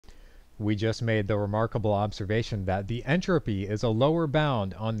We just made the remarkable observation that the entropy is a lower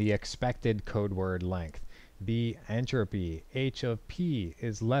bound on the expected code word length. The entropy, h of p,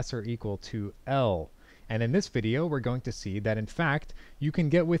 is less or equal to L. And in this video, we're going to see that in fact, you can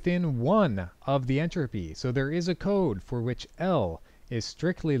get within 1 of the entropy. So there is a code for which L is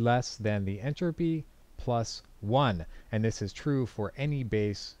strictly less than the entropy plus 1. And this is true for any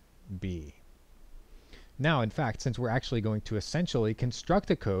base b. Now, in fact, since we're actually going to essentially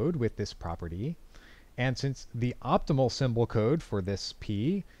construct a code with this property, and since the optimal symbol code for this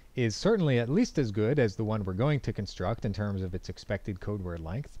p is certainly at least as good as the one we're going to construct in terms of its expected code word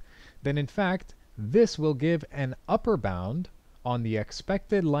length, then in fact, this will give an upper bound on the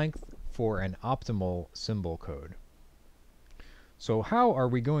expected length for an optimal symbol code. So how are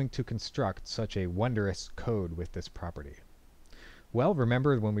we going to construct such a wondrous code with this property? Well,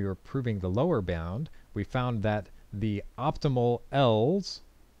 remember when we were proving the lower bound, we found that the optimal L's,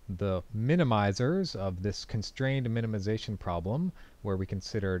 the minimizers of this constrained minimization problem, where we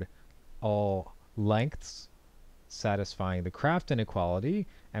considered all lengths satisfying the Kraft inequality,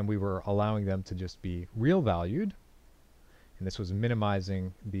 and we were allowing them to just be real valued, and this was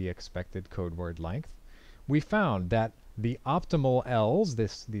minimizing the expected code word length. We found that the optimal L's,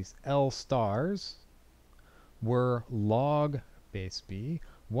 these L stars, were log base b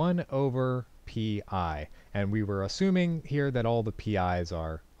 1 over pi, and we were assuming here that all the pi's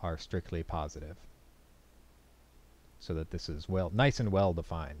are strictly positive, so that this is nice and well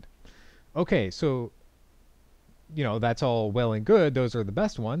defined. Okay, so that's all well and good, those are the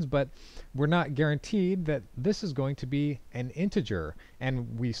best ones, but we're not guaranteed that this is going to be an integer,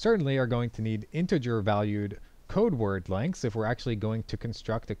 and we certainly are going to need integer valued code word lengths if we're actually going to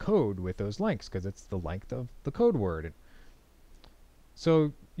construct a code with those lengths, because it's the length of the code word.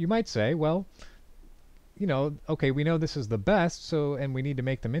 So you might say, well, okay, we know this is the best, and we need to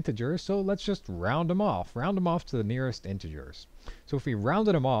make them integers, so let's just round them off to the nearest integers. So if we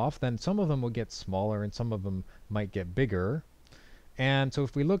rounded them off, then some of them will get smaller and some of them might get bigger. And so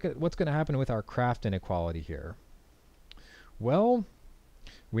if we look at what's going to happen with our Kraft inequality here, well,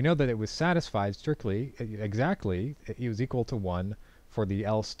 we know that it was satisfied strictly, exactly, it was equal to 1 for the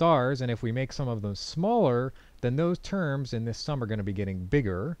L stars, and if we make some of them smaller, then those terms in this sum are going to be getting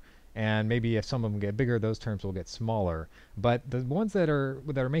bigger, and maybe if some of them get bigger, those terms will get smaller. But the ones that are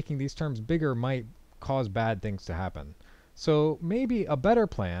making these terms bigger might cause bad things to happen. So maybe a better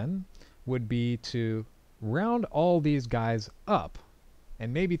plan would be to round all these guys up,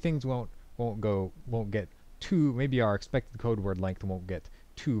 and maybe things won't get too, maybe our expected code word length won't get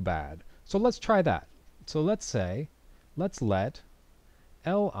too bad. So let's try that. So let's let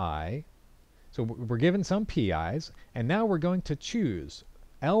Li, so we're given some Pi's, and now we're going to choose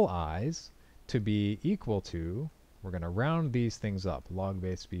Li's to be equal to, we're going to round these things up, log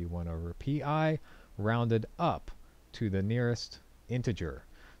base b 1 over pi, rounded up to the nearest integer.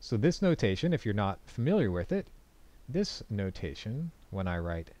 So this notation, if you're not familiar with it, this notation, when I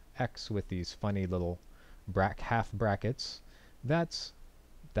write x with these funny little half brackets, that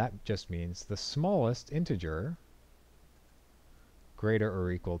just means the smallest integer greater or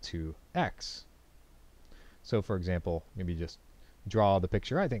equal to x. So for example, maybe just draw the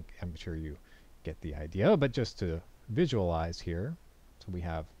picture. I'm sure you get the idea, but just to visualize here, so we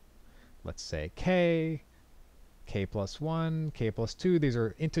have, let's say, k plus 1, k plus 2. These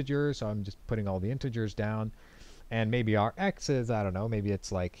are integers, so I'm just putting all the integers down. And maybe our x is, I don't know, maybe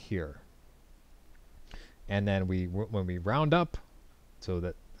it's like here. And then when we round up,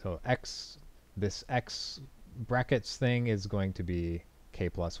 so x, this x brackets thing is going to be k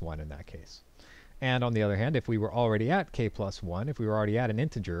plus 1 in that case. And on the other hand, if we were already at k plus 1, if we were already at an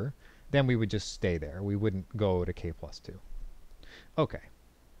integer, then we would just stay there. We wouldn't go to k plus 2. Okay.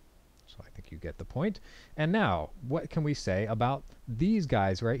 So I think you get the point. And now, what can we say about these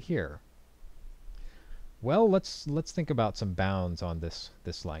guys right here? Well, let's think about some bounds on this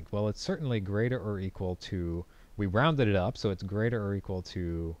length. Well, it's certainly greater or equal to, we rounded it up, so it's greater or equal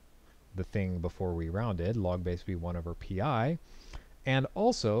to the thing before we rounded, log base b 1 over pi. And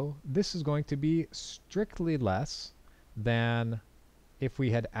also, this is going to be strictly less than if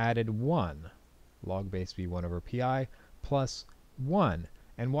we had added 1, log base b 1 over pi plus 1.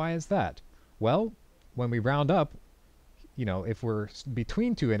 And why is that? Well, when we round up, if we're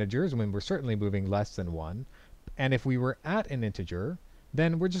between two integers, when we're certainly moving less than 1, and if we were at an integer,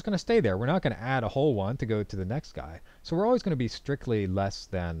 then we're just going to stay there. We're not going to add a whole 1 to go to the next guy. So we're always going to be strictly less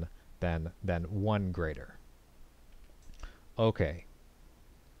than 1 greater. Okay.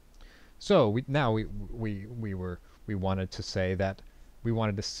 So we wanted to say that we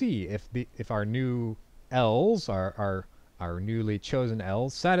wanted to see if our new L's, our our newly chosen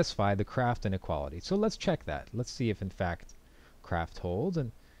L's satisfy the Kraft inequality. So let's check that. Let's see if in fact Kraft holds,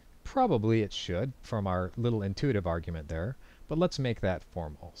 and probably it should from our little intuitive argument there, but let's make that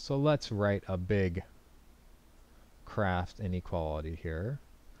formal. So let's write a big Kraft inequality here.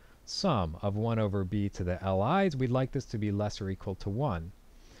 Sum of 1 over b to the li's, we'd like this to be less or equal to 1.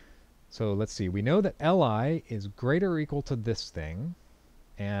 So let's see, we know that li is greater or equal to this thing,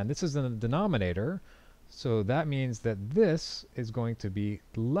 and this is in the denominator, so that means that this is going to be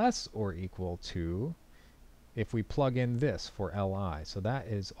less or equal to, if we plug in this for li, so that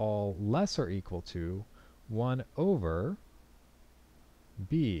is all less or equal to 1 over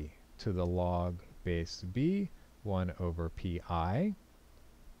b to the log base b, 1 over pi.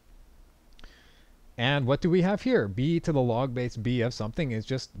 And what do we have here? B to the log base b of something is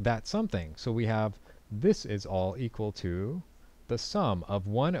just that something. So we have this is all equal to the sum of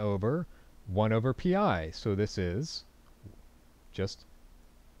 1 over pi. So this is just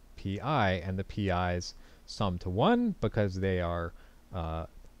pi, and the pi's sum to 1 because they are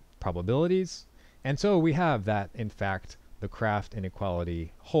probabilities. And so we have that, in fact, the Kraft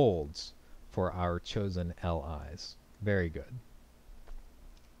inequality holds for our chosen li's. Very good.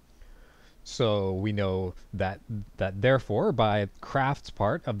 So we know that therefore, by Kraft's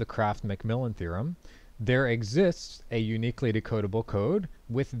part of the Kraft-Macmillan theorem, there exists a uniquely decodable code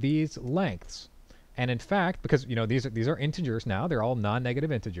with these lengths. And in fact, because these are integers now, they're all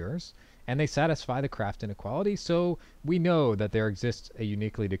non-negative integers, and they satisfy the Kraft inequality, so we know that there exists a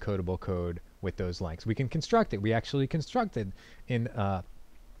uniquely decodable code with those lengths. We can construct it. We actually constructed in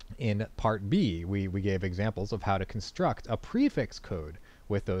part B, we gave examples of how to construct a prefix code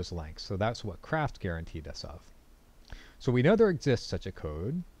with those lengths. So that's what Kraft guaranteed us of. So we know there exists such a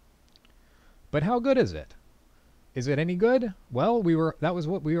code, but how good is it? Is it any good? Well, that was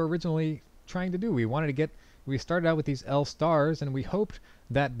what we were originally trying to do. We started out with these L stars, and we hoped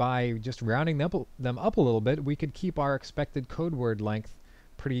that by just rounding them up a little bit, we could keep our expected code word length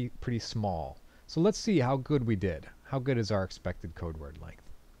pretty small. So let's see how good we did. How good is our expected code word length?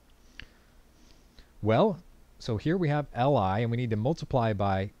 Well, so here we have li, and we need to multiply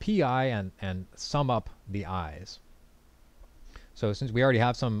by pi and sum up the i's. So since we already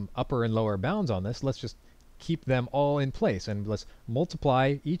have some upper and lower bounds on this, let's just keep them all in place, and let's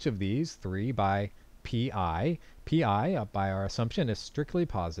multiply each of these 3 by pi. Pi, by our assumption, is strictly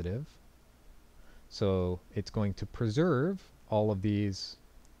positive, so it's going to preserve all of these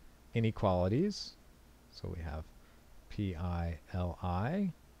inequalities. So we have pi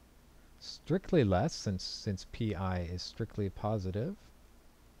li strictly less, since pi is strictly positive,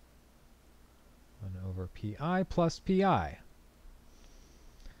 1 over pi plus pi.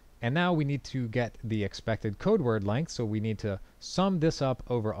 And now we need to get the expected code word length, so we need to sum this up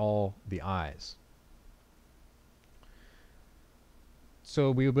over all the i's.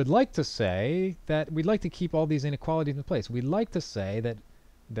 So we would like to say that we'd like to keep all these inequalities in place. We'd like to say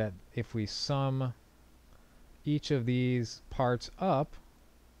that if we sum each of these parts up,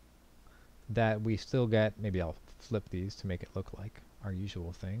 that we still get, maybe I'll flip these to make it look like our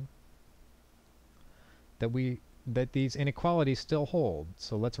usual thing, that these inequalities still hold.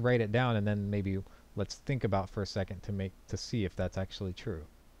 So let's write it down, and then maybe let's think about for a second to see if that's actually true.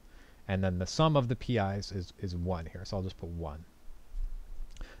 And then the sum of the pi's is 1 here, so I'll just put 1.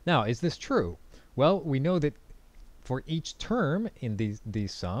 Now, is this true? Well, we know that for each term in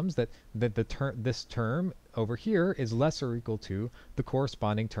these sums, this term over here is less or equal to the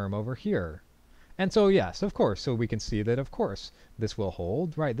corresponding term over here. And so yes, of course, so we can see that of course this will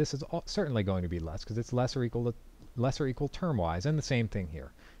hold, right? This is certainly going to be less because it's less or equal term-wise, and the same thing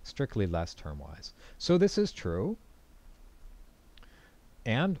here, strictly less term-wise. So this is true.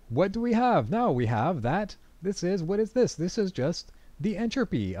 And what do we have? Now we have that what is this? This is just the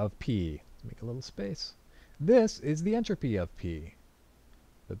entropy of P. Let's make a little space. This is the entropy of P,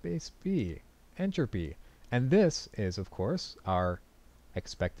 the base B, entropy. And this is, of course, our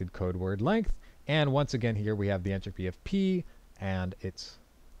expected code word length. And once again here we have the entropy of P, and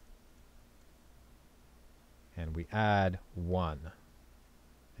we add 1.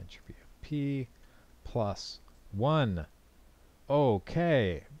 Entropy of P plus 1.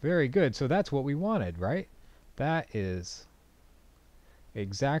 Okay, very good. So that's what we wanted, right? That is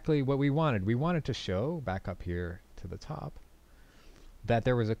exactly what we wanted. We wanted to show, back up here to the top, that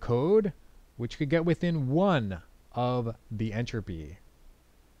there was a code which could get within 1 of the entropy.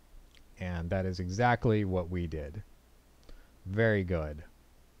 And that is exactly what we did. Very good.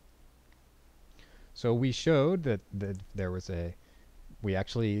 So we showed that there was we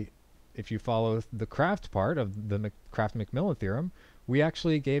actually, if you follow the Kraft part of the Kraft-Macmillan theorem, we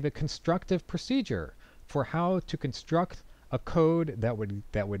actually gave a constructive procedure for how to construct a code that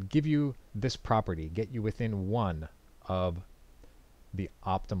would give you this property, get you within 1 of the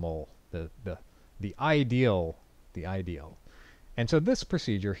optimal, the ideal. And so this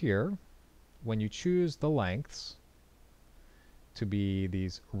procedure here, when you choose the lengths to be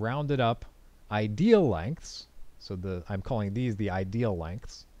these rounded up ideal lengths, so I'm calling these the ideal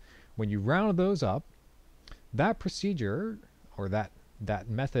lengths. When you round those up, that procedure, or that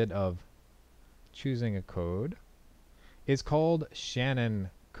method of choosing a code, is called Shannon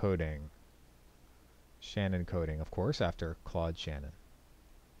coding. Shannon coding, of course, after Claude Shannon.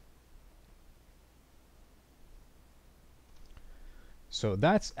 So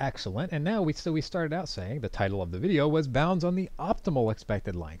that's excellent. And now we started out saying the title of the video was bounds on the optimal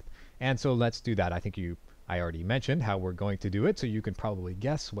expected length. And so let's do that. I think I already mentioned how we're going to do it, so you can probably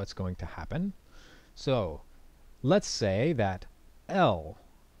guess what's going to happen. So let's say that L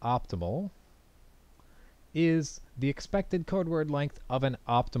optimal is the expected code word length of an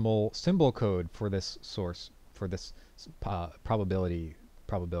optimal symbol code for this source, for this probabilities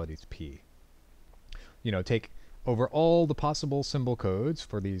P. You know, take over all the possible symbol codes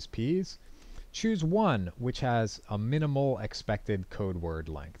for these P's, choose one which has a minimal expected code word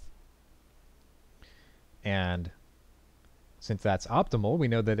length. And since that's optimal, we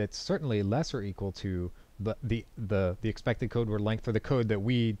know that it's certainly less or equal to the expected code word length for the code that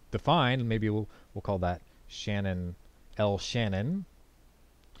we define. Maybe we'll call that Shannon, L Shannon.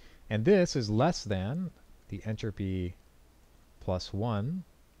 And this is less than the entropy plus 1.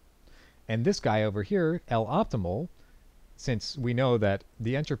 And this guy over here, L optimal, since we know that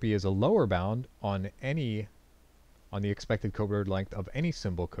the entropy is a lower bound on the expected code word length of any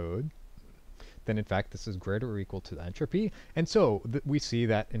symbol code, then in fact this is greater or equal to the entropy. And so we see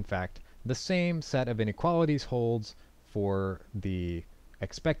that in fact the same set of inequalities holds for the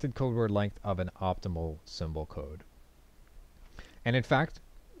expected code word length of an optimal symbol code. And in fact,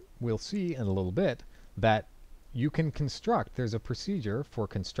 we'll see in a little bit that you can construct, there's a procedure for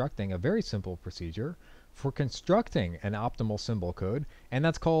constructing, a very simple procedure for constructing an optimal symbol code, and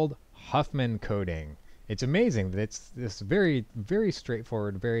that's called Huffman coding. It's amazing that it's this very, very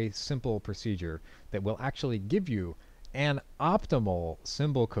straightforward, very simple procedure that will actually give you an optimal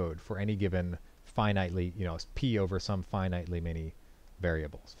symbol code for any given finitely, you know, P over some finitely many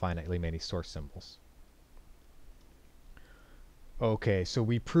variables, finitely many source symbols. Okay, so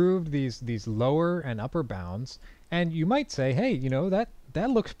we proved these lower and upper bounds, and you might say, hey, you know, that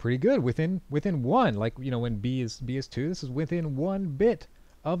looks pretty good within 1. Like, you know, when B is 2, this is within 1 bit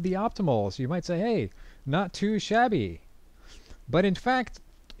of the optimal. So you might say, hey, not too shabby. But in fact,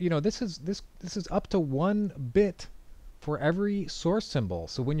 you know, this is up to 1 bit for every source symbol.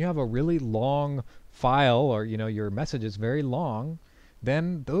 So when you have a really long file, or you know, your message is very long,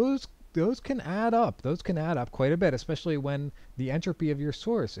 then those can add up. Those can add up quite a bit, especially when the entropy of your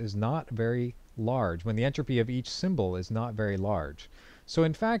source is not very large, when the entropy of each symbol is not very large. So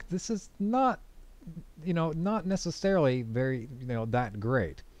in fact, this is not, you know, not necessarily very, you know, that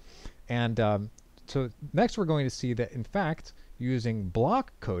great. And so next we're going to see that in fact, using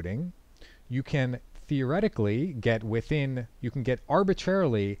block coding, you can theoretically get within, you can get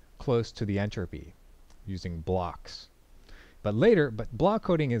arbitrarily close to the entropy using blocks. But block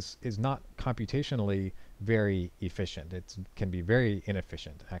coding is not computationally very efficient. It can be very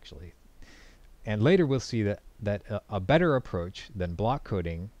inefficient, actually. And later we'll see that a better approach than block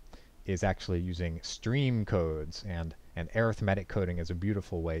coding is actually using stream codes, and arithmetic coding is a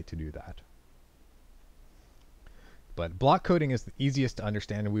beautiful way to do that. But block coding is the easiest to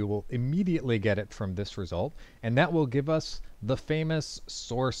understand, and we will immediately get it from this result, and that will give us the famous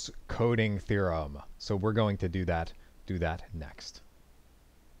source coding theorem. So we're going to do that next.